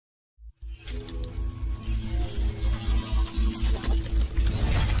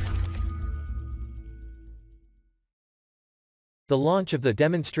The launch of the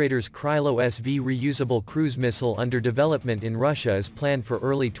Demonstrator's Krylo-SV reusable cruise missile under development in Russia is planned for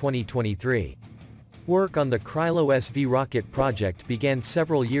early 2023. Work on the Krylo-SV rocket project began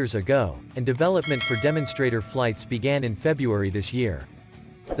several years ago, and development for demonstrator flights began in February this year.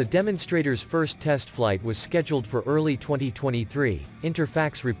 The demonstrator's first test flight was scheduled for early 2023,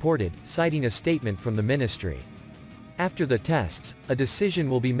 Interfax reported, citing a statement from the ministry. After the tests, a decision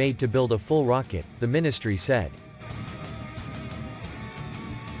will be made to build a full rocket, the ministry said.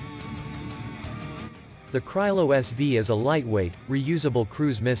 The Krylo-SV is a lightweight, reusable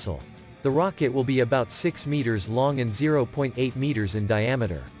cruise missile. The rocket will be about 6 meters long and 0.8 meters in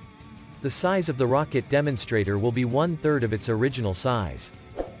diameter. The size of the rocket demonstrator will be 1/3 of its original size.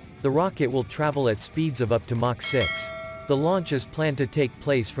 The rocket will travel at speeds of up to Mach 6. The launch is planned to take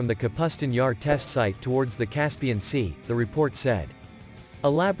place from the Kapustin Yar test site towards the Caspian Sea, the report said. A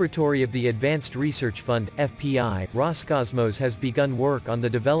laboratory of the Advanced Research Fund (FPI) Roscosmos has begun work on the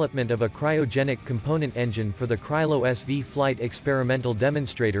development of a cryogenic component engine for the Krylo-SV flight experimental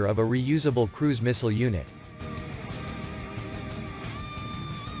demonstrator of a reusable cruise missile unit.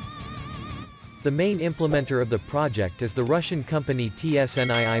 The main implementer of the project is the Russian company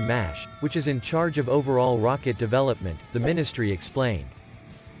TSNII Mach, which is in charge of overall rocket development, the ministry explained.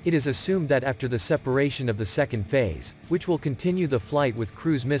 It is assumed that after the separation of the second phase, which will continue the flight with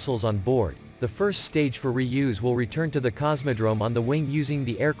cruise missiles on board, the first stage for reuse will return to the cosmodrome on the wing using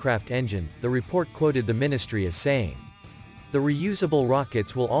the aircraft engine, the report quoted the ministry as saying. The reusable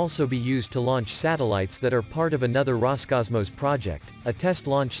rockets will also be used to launch satellites that are part of another Roscosmos project, a test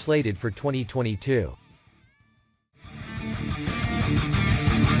launch slated for 2022.